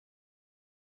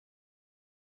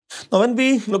Now, when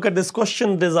we look at this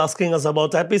question, it is asking us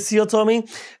about episiotomy,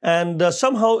 and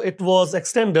somehow it was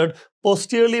extended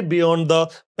posteriorly beyond the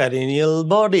perineal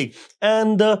body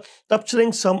and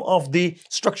rupturing some of the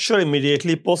structure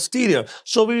immediately posterior.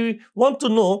 So we want to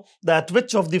know that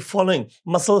which of the following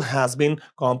muscle has been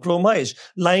compromised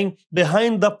lying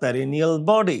behind the perineal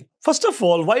body. First of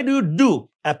all, why do you do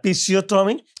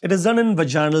episiotomy? It is done in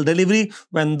vaginal delivery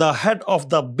when the head of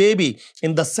the baby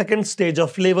in the second stage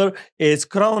of labor is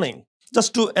crowning,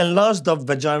 just to enlarge the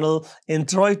vaginal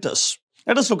introitus.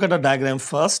 Let us look at a diagram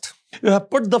first. You have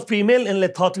put the female in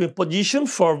lithotomy position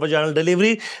for vaginal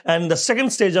delivery and the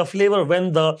second stage of labor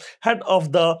when the head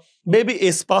of the baby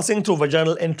is passing through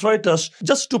vaginal introitus,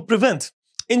 just to prevent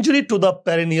injury to the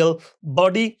perineal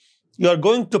body. You are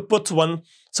going to put one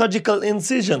surgical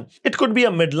incision. It could be a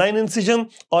midline incision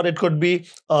or it could be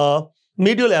a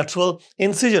mediolateral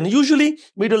incision. Usually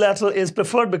mediolateral is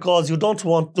preferred because you don't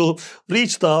want to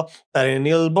reach the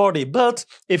perineal body. But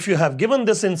if you have given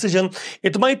this incision,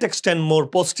 it might extend more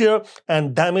posterior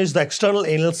and damage the external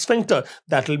anal sphincter.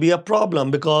 That will be a problem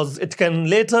because it can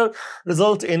later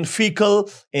result in fecal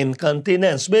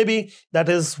incontinence. Maybe that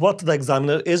is what the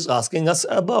examiner is asking us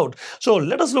about. So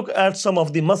let us look at some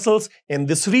of the muscles in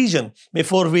this region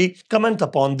before we comment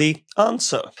upon the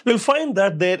answer. We'll find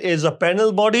that there is a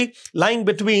perineal body lying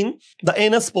between the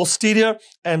anus posterior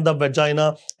and the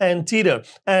vagina anterior.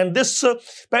 And this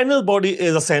perineal body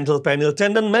is a central perineal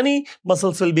tendon. Many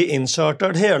muscles will be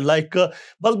inserted here, like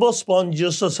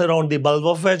Bulbospongiosus around the bulb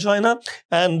of vagina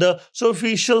and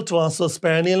superficial transverse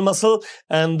perineal muscle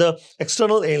and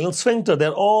external anal sphincter.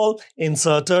 They're all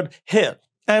inserted here.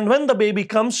 And when the baby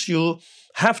comes, you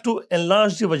have to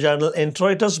enlarge the vaginal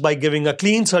introitus by giving a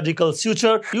clean surgical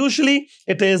suture. Usually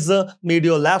it is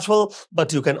mediolateral,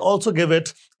 but you can also give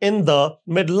it in the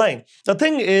midline. The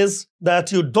thing is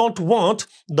that you don't want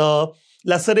the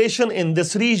laceration in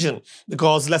this region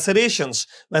because lacerations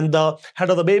when the head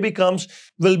of the baby comes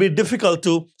will be difficult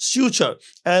to suture,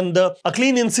 and a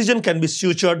clean incision can be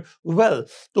sutured well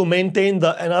to maintain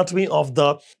the anatomy of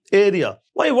the area.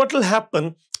 Why? What will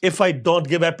happen if I don't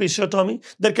give episiotomy?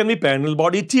 There can be perineal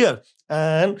body tear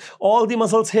and all the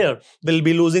muscles here will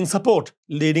be losing support,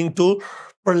 leading to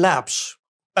prolapse,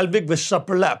 pelvic viscera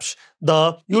prolapse.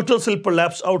 The uterus will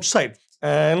prolapse outside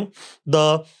and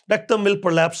the rectum will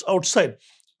prolapse outside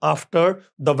after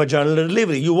the vaginal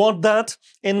delivery. You want that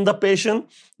in the patient?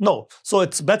 No. So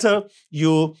it's better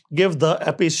you give the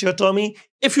episiotomy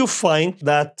if you find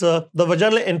that the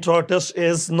vaginal introitus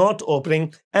is not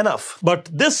opening enough. But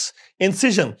this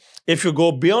incision, if you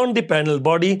go beyond the perineal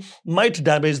body, might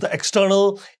damage the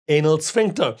external anal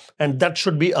sphincter, and that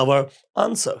should be our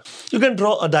answer. You can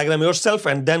draw a diagram yourself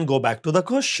and then go back to the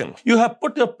question. You have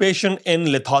put your patient in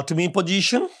lithotomy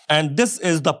position, and this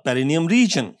is the perineum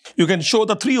region. You can show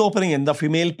the three openings in the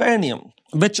female perineum,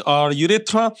 which are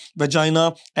urethra,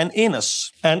 vagina, and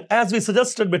anus. And as we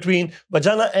suggested, between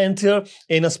vagina anterior,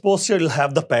 anus posterior, you'll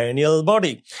have the perineal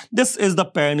body. This is the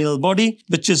perineal body,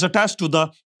 which is attached to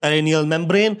the perineal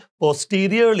membrane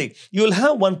posteriorly. You will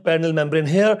have one perineal membrane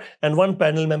here and one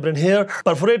perineal membrane here,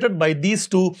 perforated by these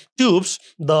two tubes,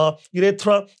 the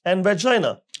urethra and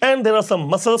vagina. And there are some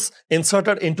muscles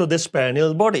inserted into this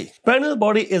perineal body. Perineal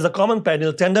body is a common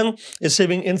perineal tendon,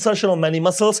 receiving insertion of many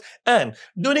muscles, and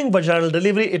during vaginal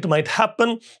delivery, it might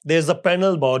happen there's a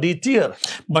perineal body tear.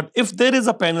 But if there is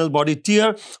a perineal body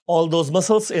tear, all those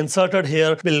muscles inserted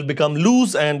here will become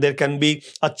loose and there can be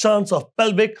a chance of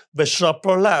pelvic viscera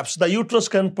prolapse. The uterus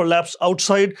can prolapse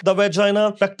outside the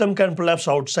vagina, rectum can prolapse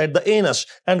outside the anus,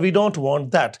 and we don't want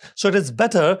that. So it is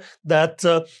better that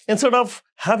instead of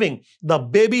having the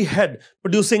baby head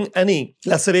producing any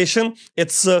laceration,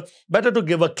 it's better to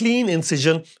give a clean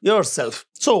incision yourself.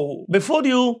 So before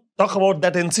you talk about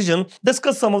that incision,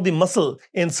 discuss some of the muscle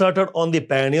inserted on the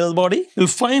perineal body. You'll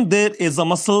find there is a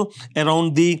muscle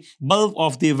around the bulb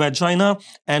of the vagina,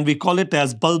 and we call it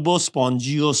as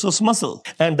Bulbospongiosus muscle.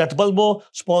 And that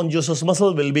Bulbospongiosus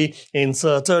muscle will be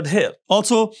inserted here.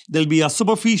 Also, there'll be a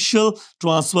superficial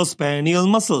transverse perineal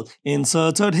muscle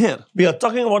inserted here. We are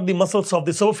talking about the muscles of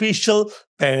the superficial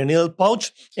perineal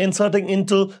pouch inserting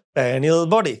into perineal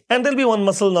body. And there'll be one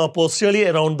muscle now posteriorly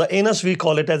around the anus. We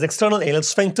call it as external anal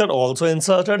sphincter, also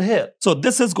inserted here. So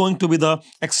this is going to be the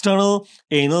external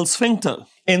anal sphincter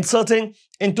inserting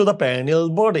into the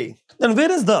perineal body. Then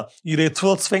where is the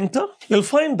urethral sphincter? You'll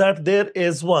find that there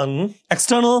is one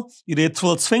external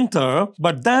urethral sphincter,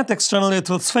 but that external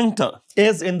urethral sphincter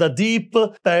is in the deep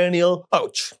perineal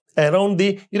pouch. around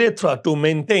the urethra to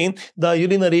maintain the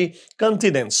urinary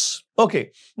continence.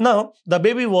 Okay, now the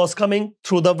baby was coming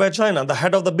through the vagina. The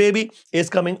head of the baby is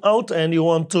coming out and you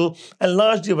want to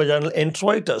enlarge the vaginal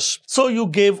introitus. So you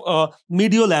gave a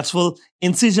mediolateral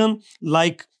incision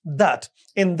like that.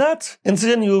 In that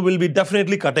incision, you will be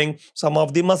definitely cutting some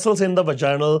of the muscles in the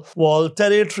vaginal wall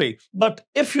territory. But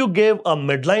if you gave a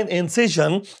midline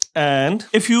incision and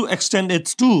if you extend it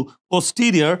to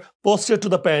posterior to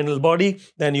the perineal body,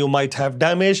 then you might have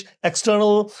damaged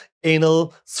external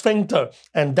anal sphincter.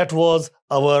 And that was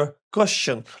our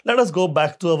question. Let us go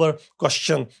back to our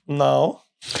question now.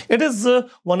 It is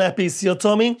one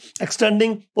episiotomy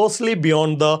extending posteriorly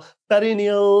beyond the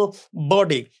perineal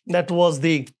body. That was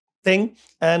the thing,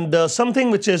 and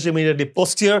something which is immediately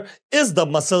posterior is the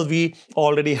muscle we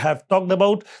already have talked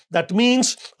about. That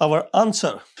means our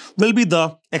answer will be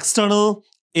the external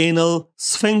anal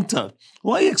sphincter.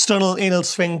 Why external anal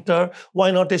sphincter?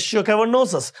 Why not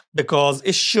ischiocavernosus? Because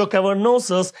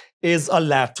ischiocavernosus is a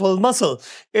lateral muscle.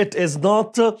 It is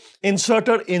not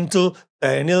inserted into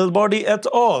perineal body at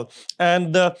all,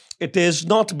 and it is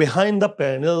not behind the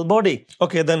perineal body.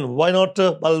 Okay, then why not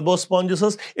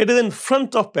Bulbospongiosus? It is in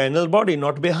front of perineal body,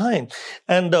 not behind.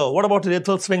 And what about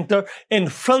urethral sphincter? In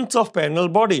front of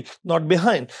perineal body, not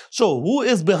behind. So who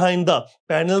is behind the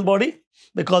perineal body?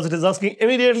 Because it is asking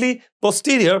immediately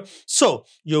posterior. So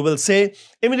you will say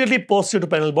immediately posterior to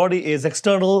perineal body is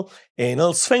external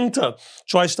anal sphincter.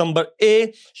 Choice number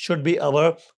A should be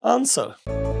our answer.